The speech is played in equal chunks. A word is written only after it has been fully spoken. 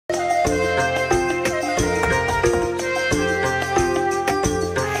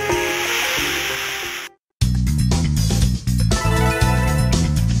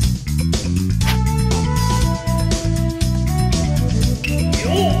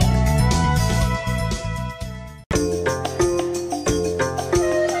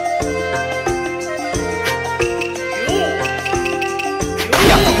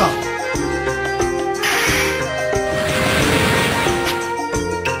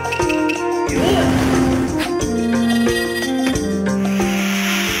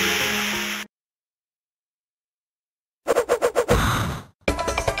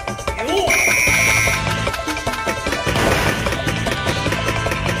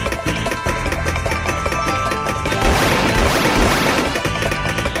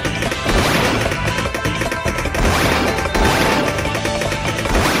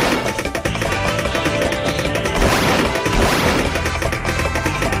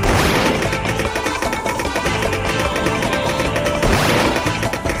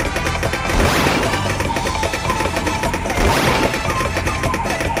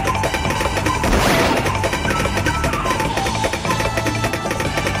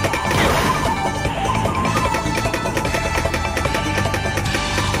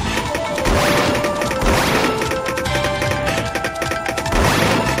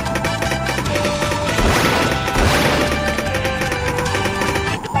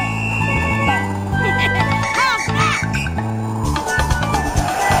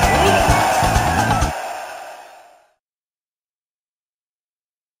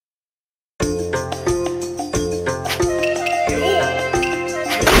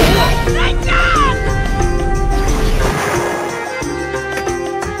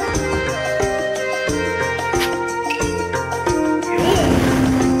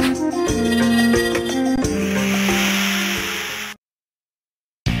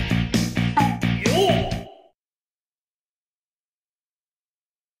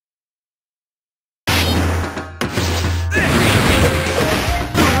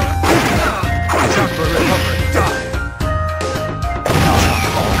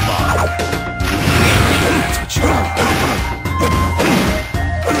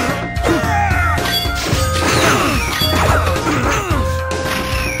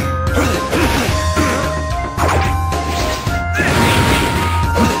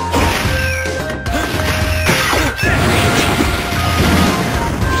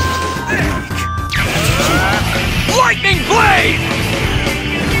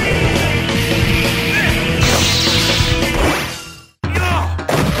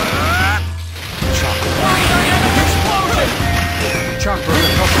Chakra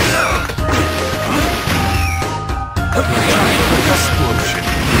explosion.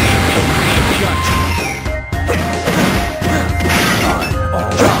 Gotcha.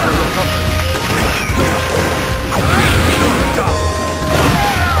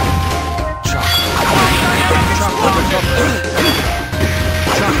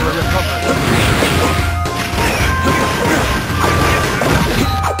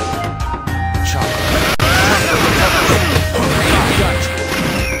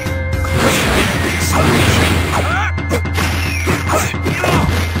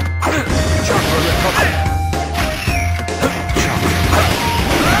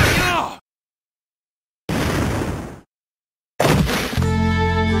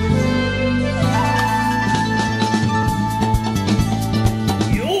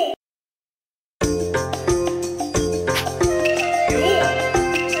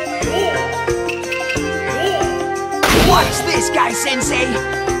 Watch this guy, Sensei!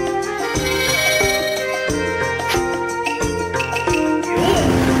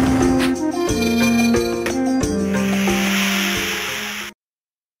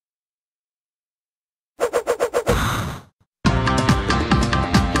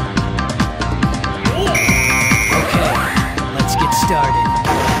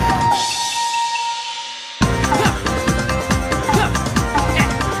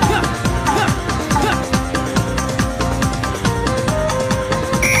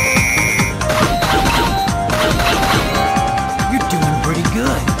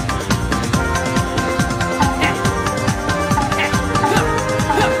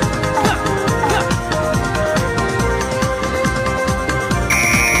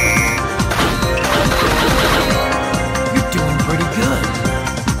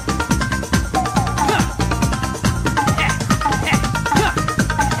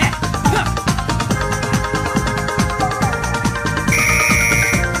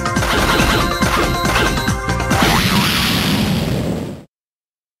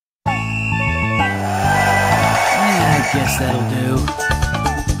 Guess that'll do.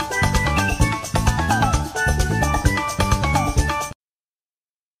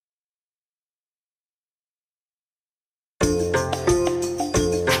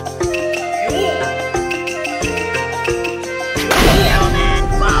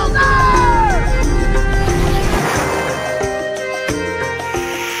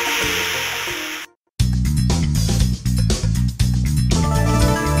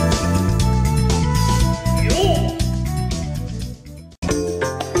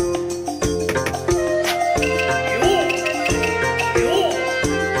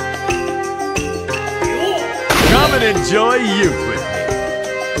 Enjoy youth with me.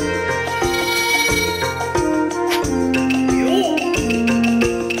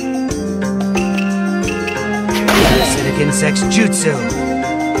 Parasitic insects jutsu.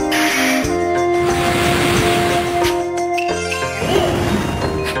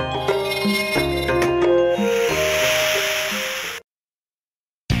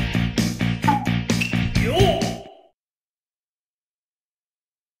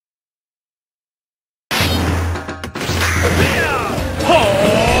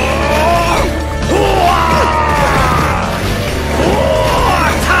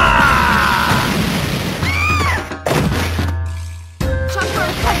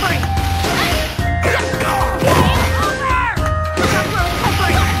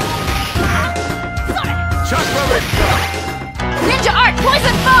 Ninja art,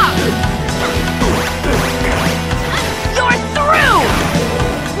 poison fog! You're through!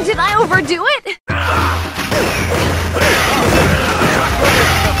 Did I overdo it?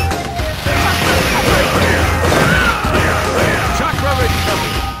 Chakra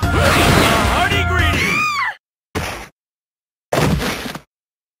recovery. Hardy greeting.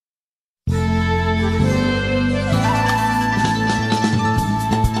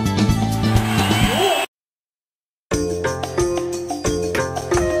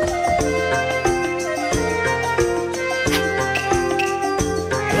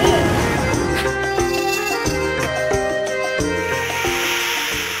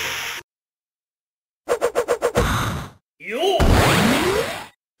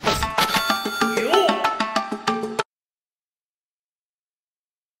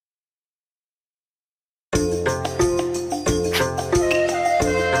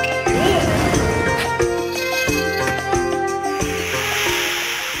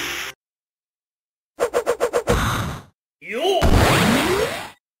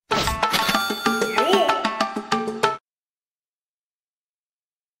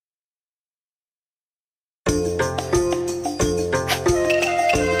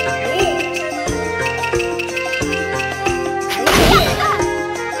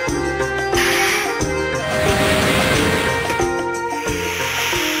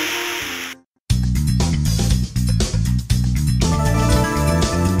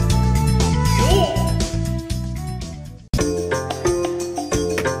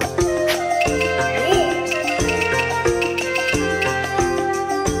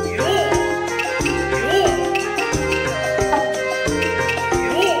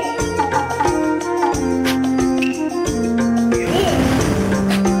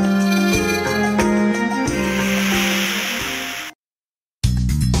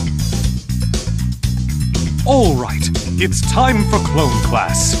 time for clone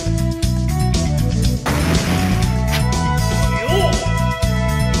class.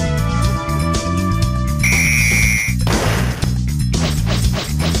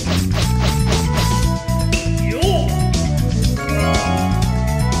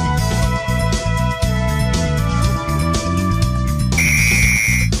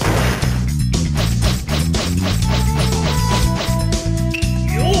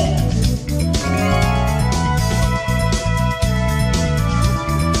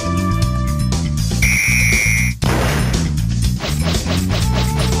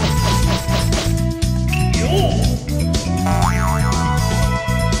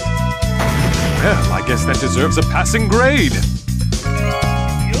 Well, I guess that deserves a passing grade.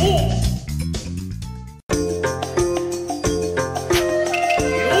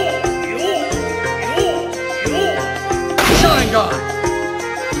 Sharingan!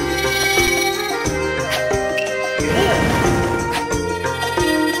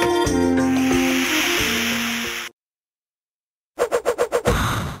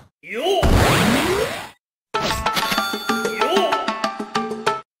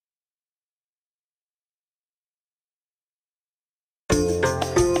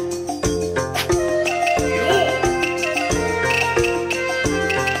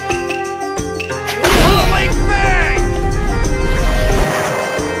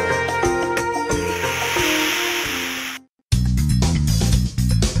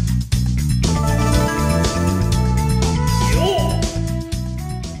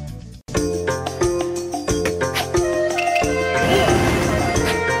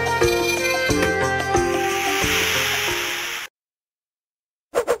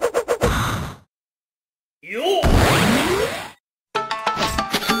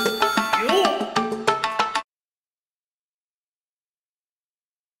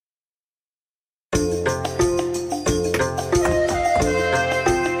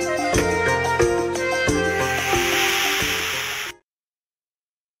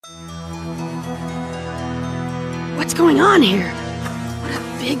 What's going on here? What a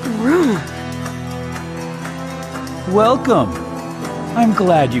big room. Welcome. I'm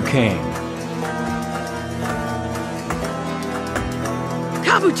glad you came.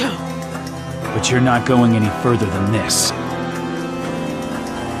 Kabuto! But you're not going any further than this.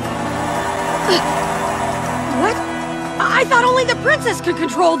 What? I thought only the princess could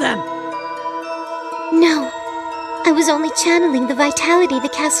control them! No. I was only channeling the vitality the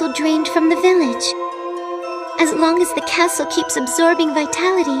castle drained from the village. As long as the castle keeps absorbing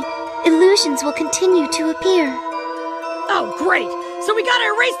vitality, illusions will continue to appear. Oh, great! So we gotta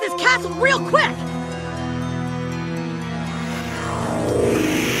erase this castle real quick!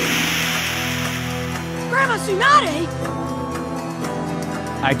 Grandma Tsunade!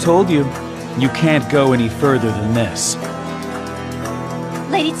 I told you, you can't go any further than this.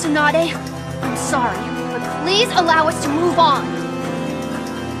 Lady Tsunade, I'm sorry, but please allow us to move on.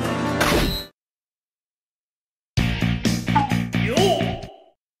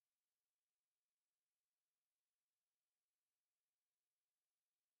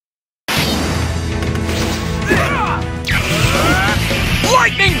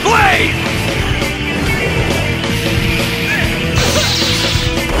 Lightning Blade!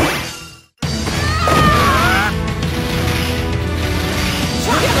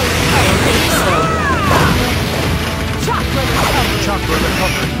 Chakra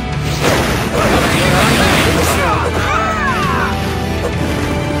recovery.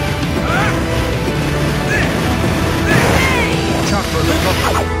 Chakra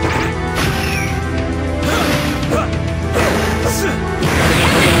recovery.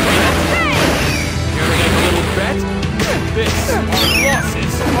 This, our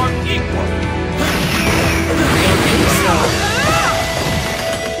losses are equal.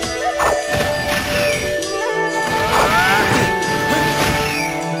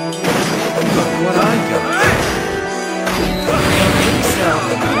 Look what I got.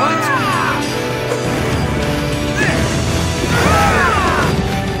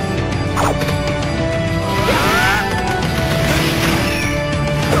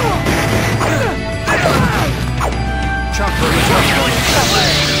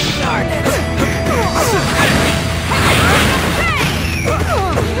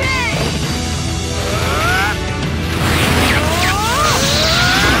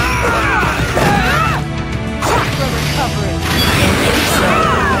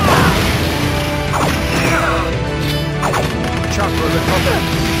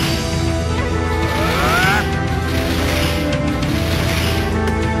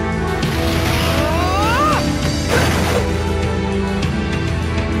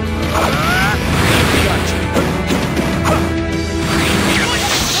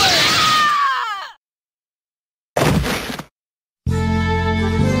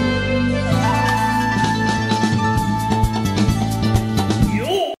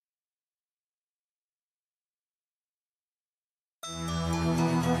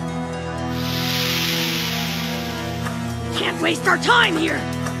 Can't waste our time here!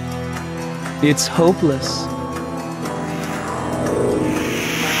 It's hopeless.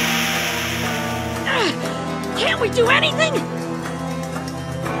 Can't we do anything?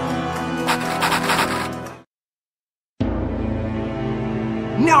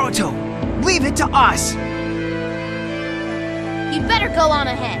 Naruto, leave it to us! You'd better go on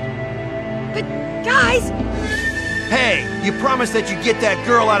ahead. But, guys! Hey, you promised that you'd get that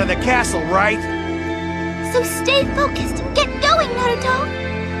girl out of the castle, right? So stay focused and get going, Naruto!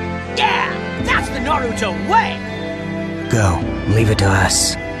 Yeah! That's the Naruto way! Go. Leave it to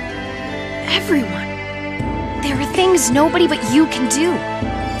us. Everyone. There are things nobody but you can do.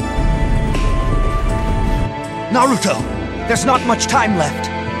 Naruto, there's not much time left.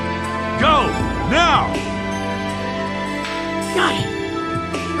 Go! Now! Got it!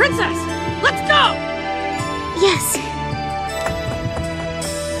 Princess, let's go! Yes,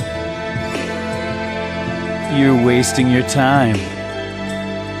 You're wasting your time.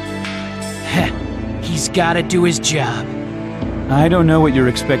 Heh. He's gotta do his job. I don't know what you're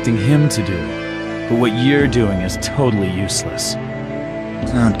expecting him to do, but what you're doing is totally useless.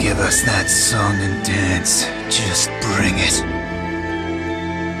 Don't give us that song and dance. Just bring it.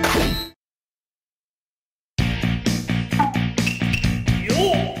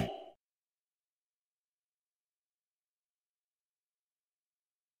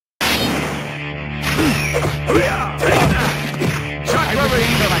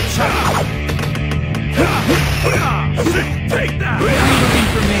 Take that! Looking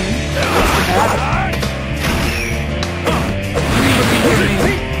for me? What's the matter? Looking for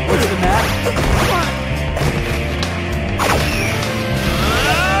me? What's the matter?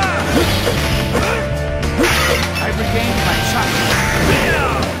 I regained my chakra.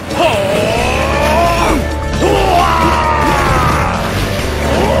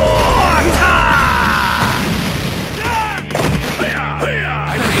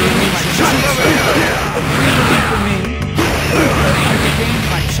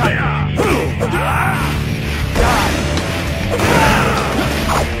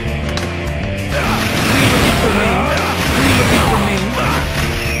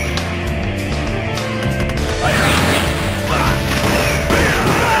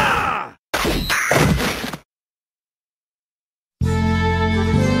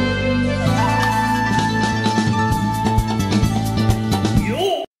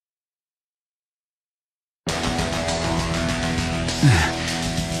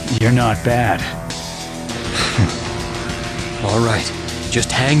 You're not bad. All right,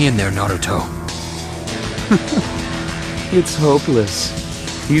 just hang in there, Naruto. It's hopeless.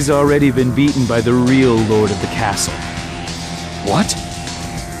 He's already been beaten by the real Lord of the Castle. What?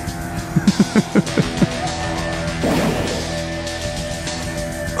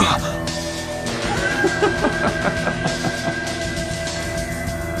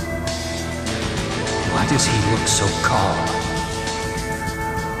 Why does he look so calm?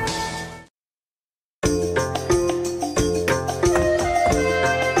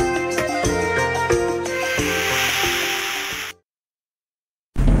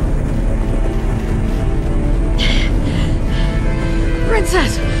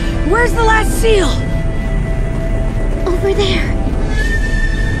 Princess, where's the last seal? over there.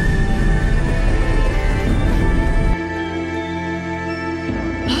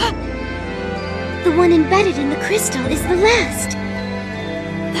 The one embedded in the crystal is the last.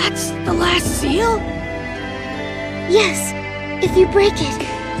 That's the last seal? Yes. If you break it,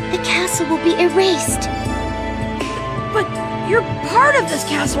 the castle will be erased. But you're part of this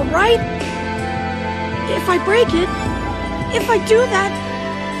castle, right? If I break it, if I do that,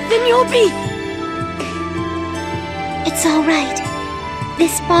 then you'll be... It's all right.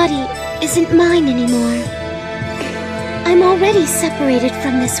 This body isn't mine anymore. I'm already separated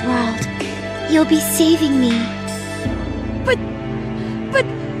from this world. You'll be saving me. But...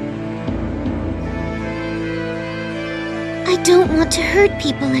 I don't want to hurt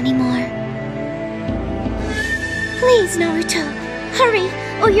people anymore. Please, Naruto, hurry,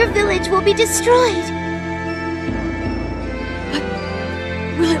 or your village will be destroyed. But...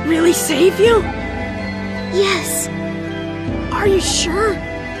 will it really save you? Yes. Are you sure?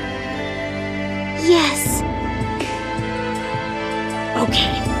 Yes.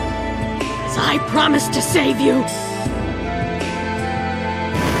 Okay. As I promised to save you.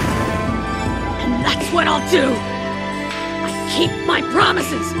 And that's what I'll do. I keep my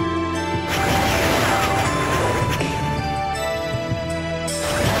promises.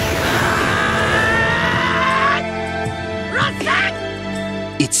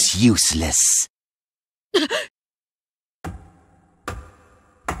 It's useless.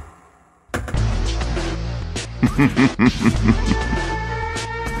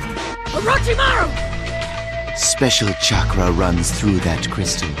 Orochimaru! Special chakra runs through that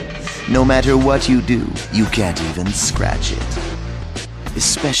crystal. No matter what you do, you can't even scratch it.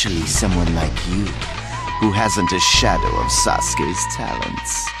 Especially someone like you, who hasn't a shadow of Sasuke's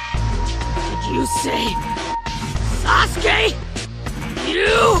talents. Did you say... Sasuke?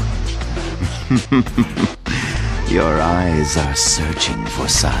 You? Your eyes are searching for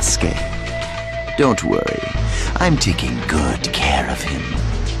Sasuke. Don't worry, I'm taking good care of him.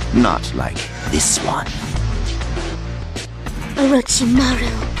 Not like this one.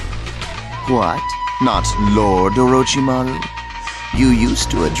 Orochimaru. What? Not Lord Orochimaru? You used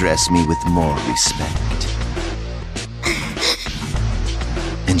to address me with more respect.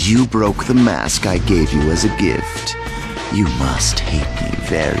 And you broke the mask I gave you as a gift. You must hate me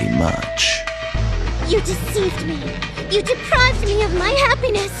very much. You deceived me. You deprived me of my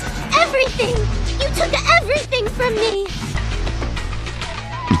happiness. Everything. You took everything from me.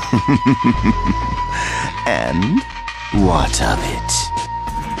 And what of it?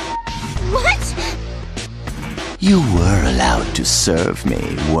 What? You were allowed to serve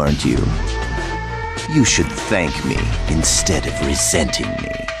me, weren't you? You should thank me instead of resenting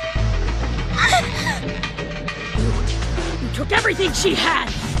me. You took everything she had,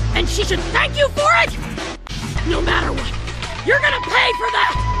 and she should thank you for it! No matter what, you're gonna pay for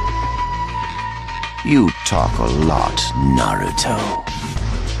that! You talk a lot, Naruto.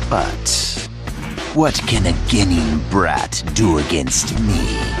 But what can a Genin brat do against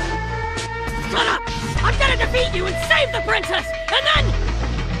me? Shut up! I'm gonna defeat you and save the princess, and then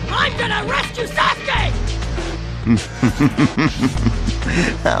I'm gonna rescue Sasuke!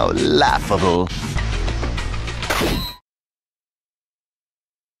 How laughable.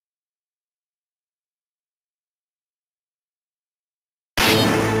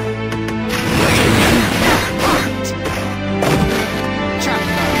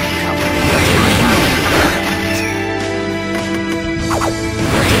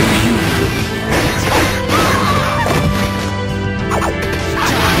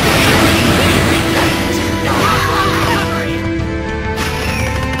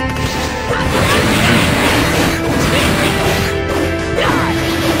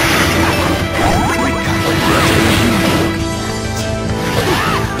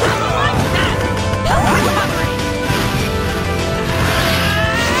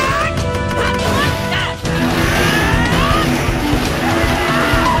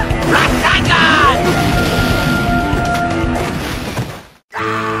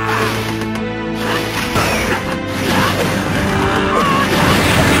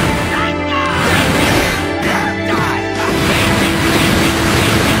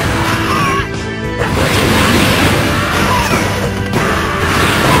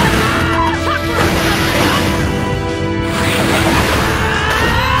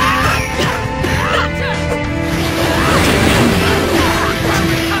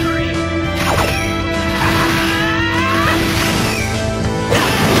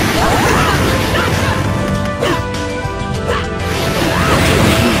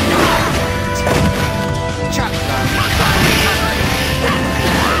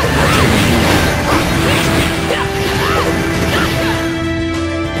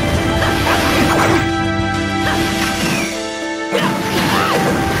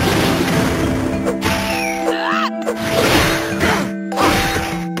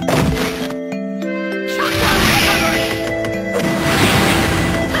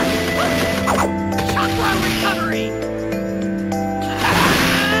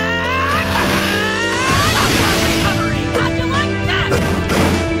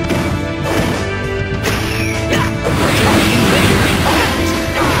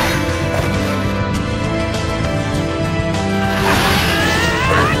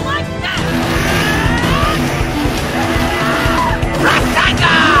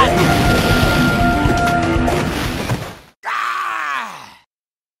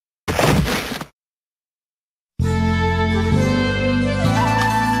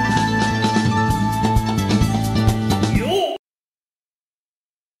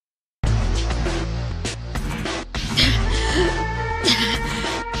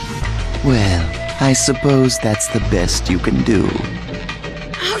 Well, I suppose that's the best you can do.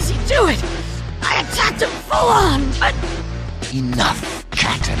 How's he do it? I attacked him full on, but... Enough,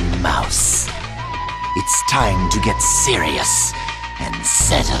 cat and mouse. It's time to get serious and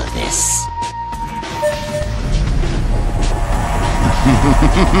settle this.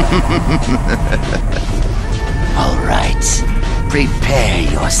 All right, prepare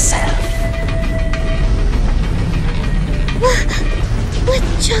yourself. What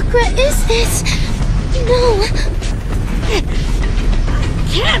chakra is this? No! I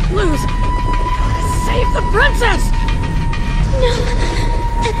can't lose! Gotta save the princess! No!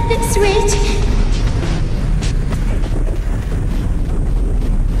 At this rate...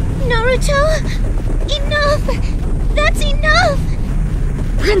 Naruto! Enough! That's enough!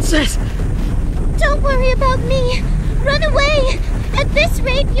 Princess! Don't worry about me! Run away! At this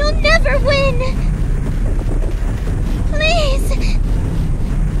rate, you'll never win! Please!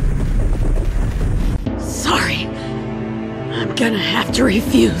 Sorry. I'm gonna have to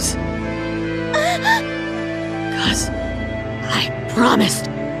refuse. 'Cause I promised.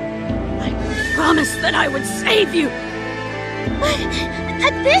 I promised that I would save you!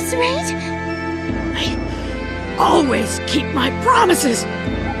 At this rate? I always keep my promises!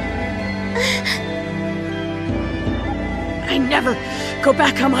 I never go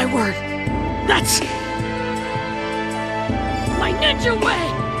back on my word. That's my ninja way!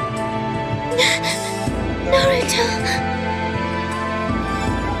 Naruto!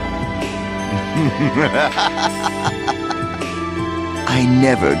 I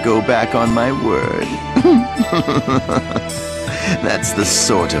never go back on my word. That's the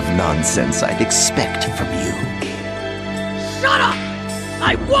sort of nonsense I'd expect from you. Shut up!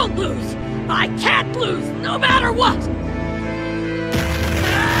 I won't lose! I can't lose, no matter what!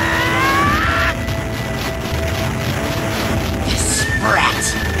 This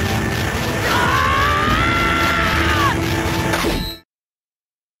brat!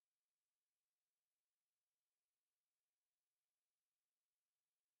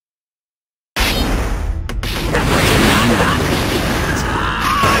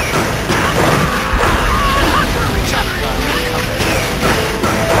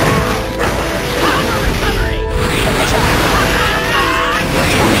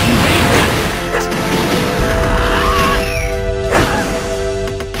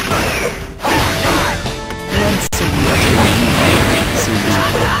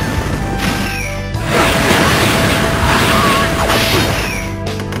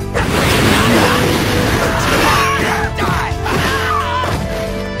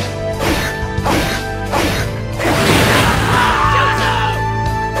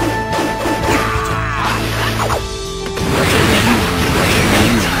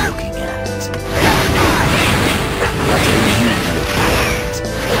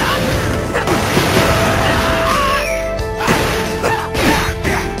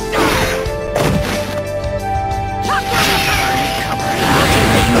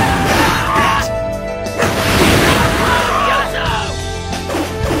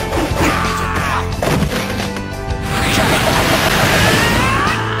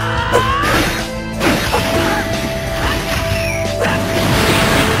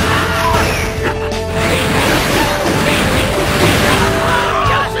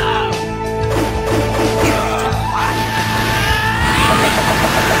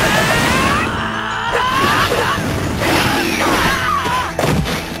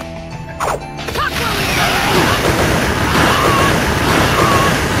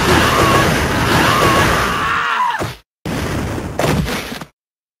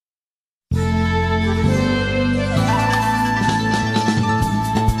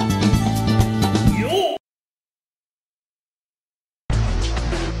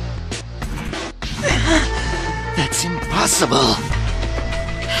 That's impossible.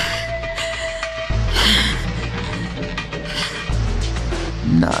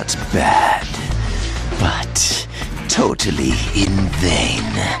 Not bad, but totally in vain.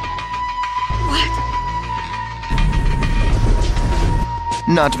 What?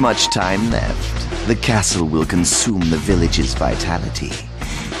 Not much time left. The castle will consume the village's vitality,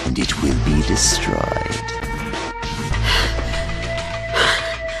 and it will be destroyed.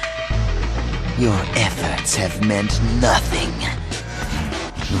 Your efforts have meant nothing.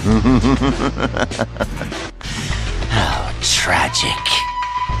 How tragic.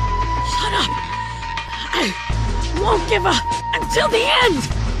 Shut up! I won't give up until the end!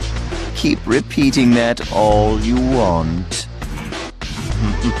 Keep repeating that all you want.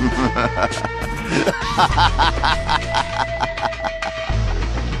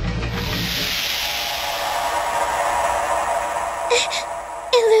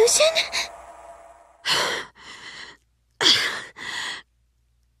 Illusion?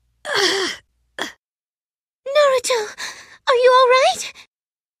 Naruto, are you alright?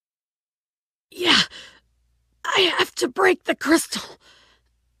 Yeah, I have to break the crystal.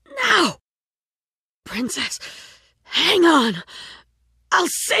 Now! Princess, hang on. I'll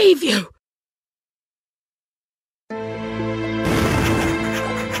save you.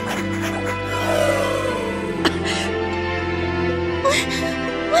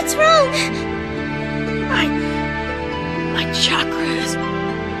 What's wrong? My chakras.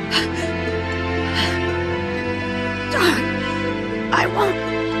 Darn. I won't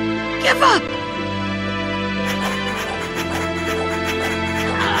give up.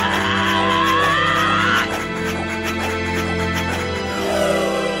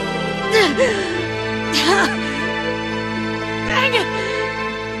 Dang it!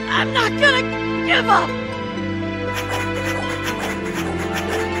 I'm not gonna give up!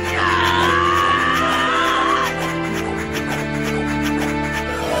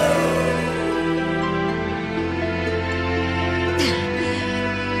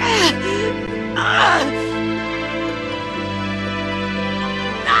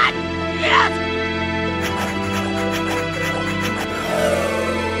 Not yet!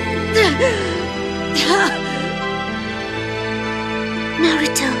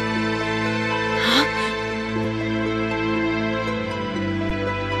 Naruto. Huh?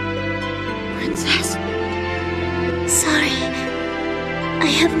 Princess? Sorry. I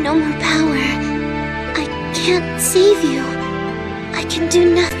have no more power. I can't save you. I can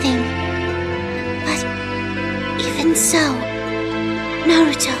do nothing. But even so,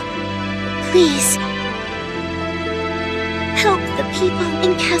 Naruto, please. Help the people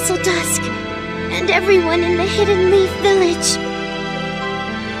in Castle Dusk and everyone in the Hidden Leaf Village.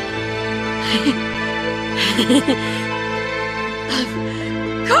 Of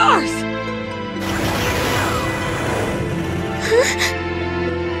course!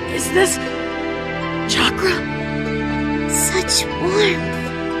 Is this chakra? Such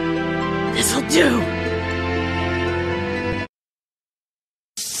warmth. This'll do.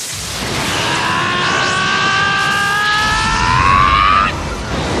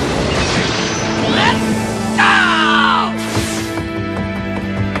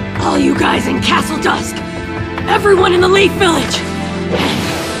 All you guys in Castle Dusk, everyone in the Leaf Village,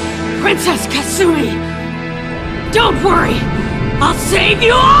 and Princess Kasumi, don't worry, I'll save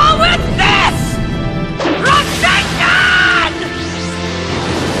you all with this! Rasengan!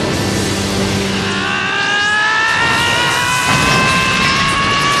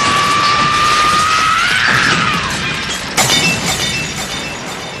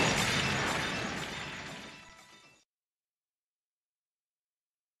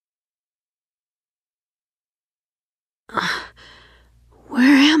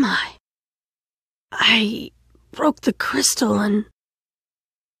 Where am I? I broke the crystal and...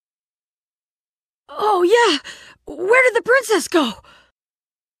 Oh yeah! Where did the princess go?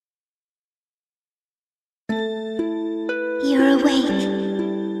 You're awake.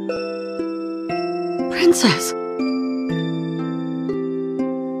 Princess!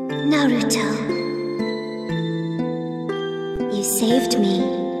 Naruto. You saved me.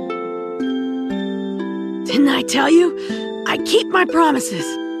 Didn't I tell you? I keep my promises.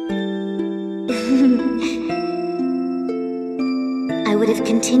 I would have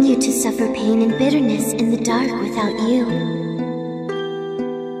continued to suffer pain and bitterness in the dark without you.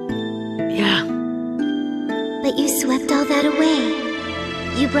 Yeah. But you swept all that away.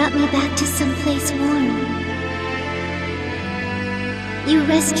 You brought me back to someplace warm. You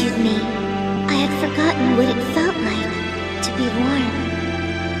rescued me. I had forgotten what it felt like to be warm.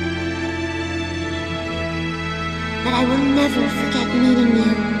 But I will never forget meeting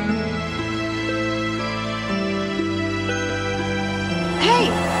you. Hey!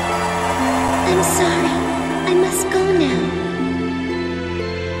 I'm sorry. I must go now.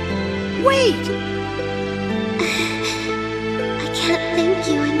 Wait! I can't thank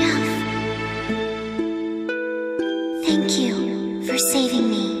you enough. Thank you for saving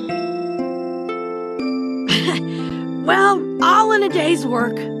me. Well, all in a day's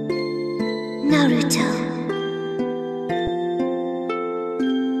work. Naruto.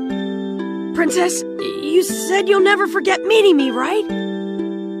 Princess, you said you'll never forget meeting me, right?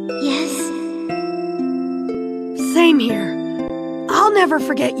 Yes. Same here. I'll never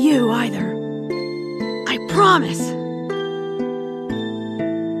forget you either. I promise.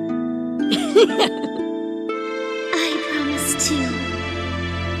 I promise too.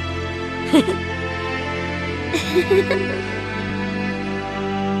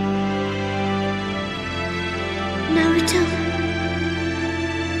 Naruto.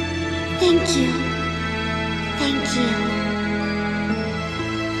 Thank you. Thank you.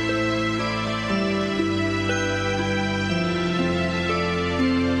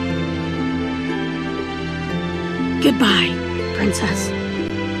 Goodbye, Princess.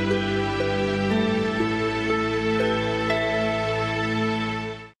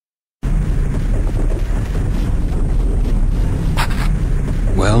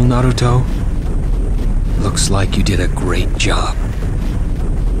 Well, Naruto, looks like you did a great job.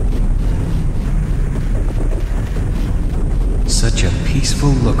 such a peaceful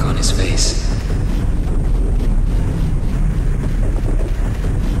look on his face.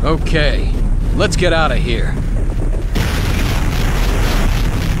 Okay, let's get out of here.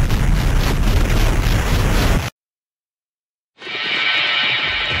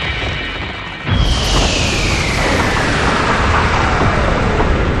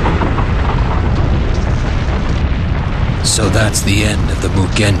 So that's the end of the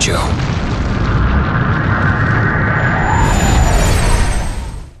Mugenjo.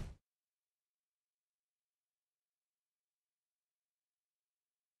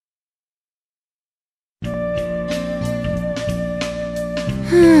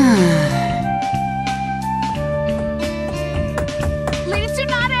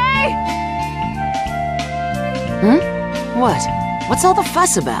 What? What's all the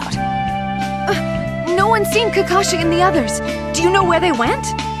fuss about? No one's seen Kakashi and the others. Do you know where they went?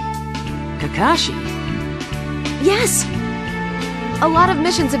 Kakashi? Yes. A lot of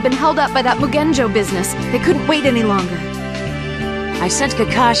missions have been held up by that Mugenjo business. They couldn't wait any longer. I sent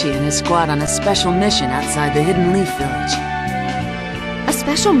Kakashi and his squad on a special mission outside the Hidden Leaf Village. A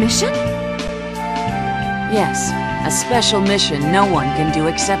special mission? Yes, a special mission no one can do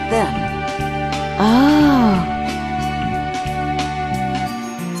except them. Oh.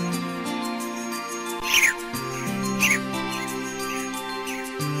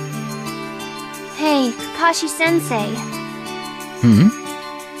 Hey, Kakashi-sensei.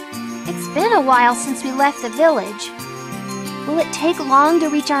 It's been a while since we left the village. Will it take long to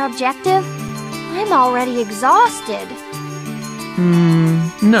reach our objective? I'm already exhausted.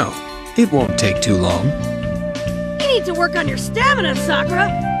 No. It won't take too long. You need to work on your stamina,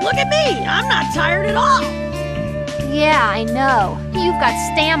 Sakura. Look at me. I'm not tired at all. Yeah, I know. You've got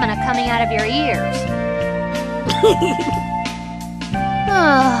stamina coming out of your ears.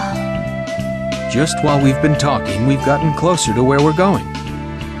 Just while we've been talking, we've gotten closer to where we're going.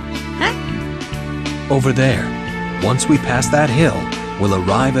 Huh? Over there. Once we pass that hill, we'll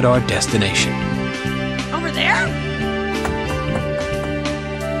arrive at our destination. Over there?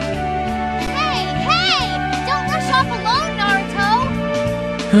 Hey! Don't rush off alone, Naruto!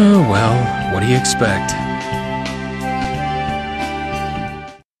 Oh, well, what do you expect?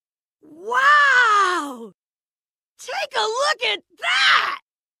 Wow! Take a look at that!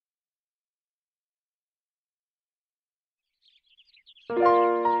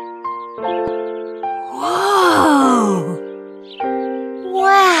 Whoa!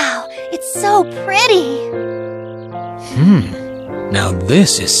 Wow, it's so pretty! Now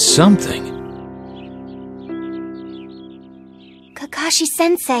this is something.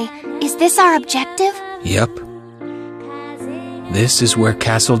 Kakashi-sensei, is this our objective? Yep. This is where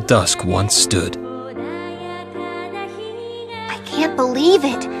Castle Dusk once stood. I can't believe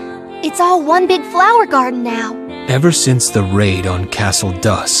it. It's all one big flower garden now. Ever since the raid on Castle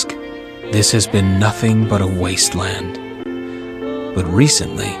Dusk, this has been nothing but a wasteland. But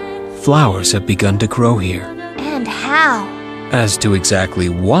recently, flowers have begun to grow here. And how? As to exactly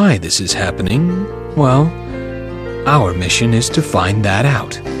why this is happening, well, our mission is to find that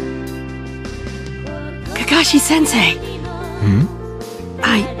out. Kakashi-sensei.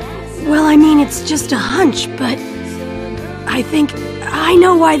 I mean, it's just a hunch, but I think I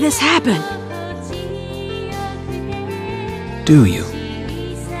know why this happened. Do you?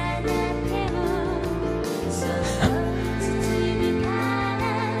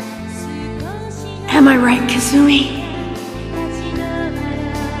 Am I right, Kazumi?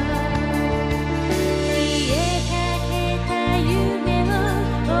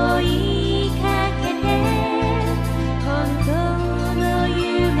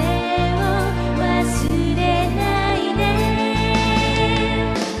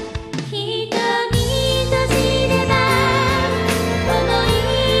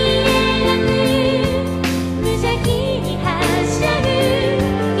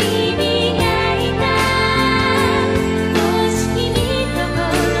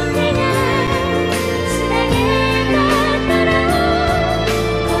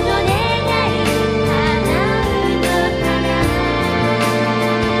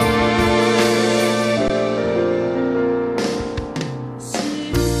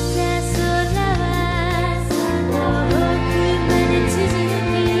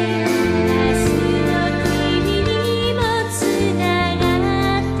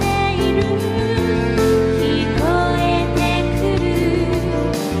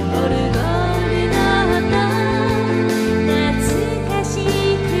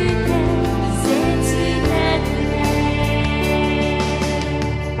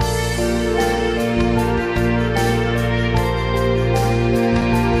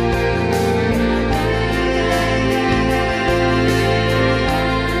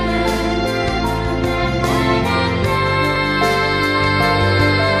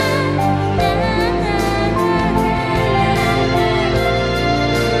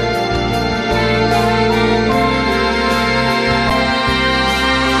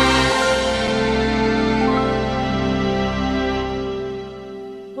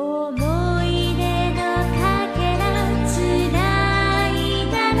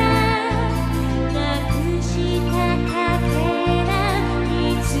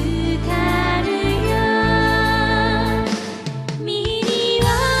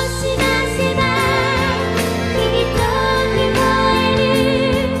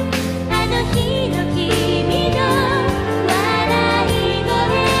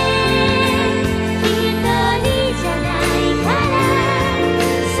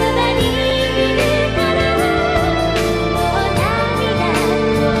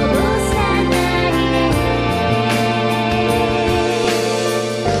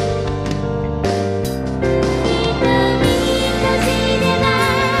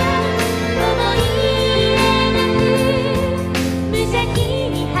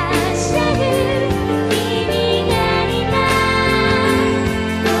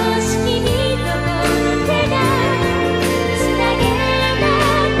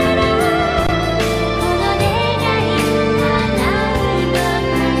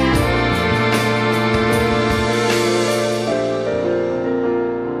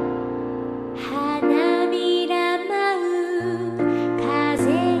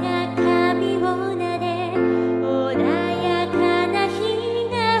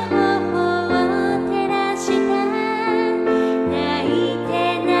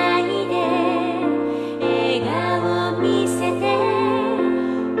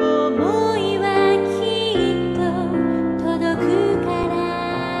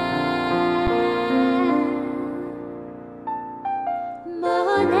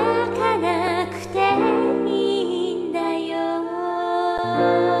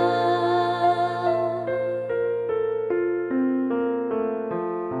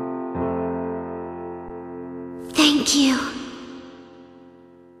 Thank you.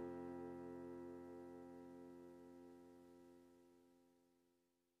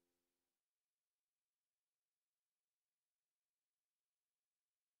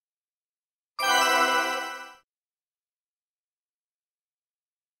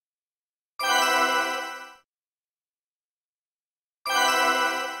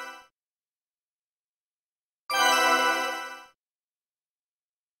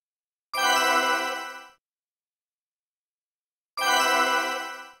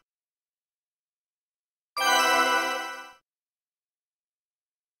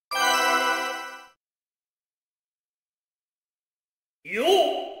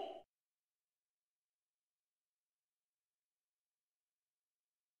 Yo!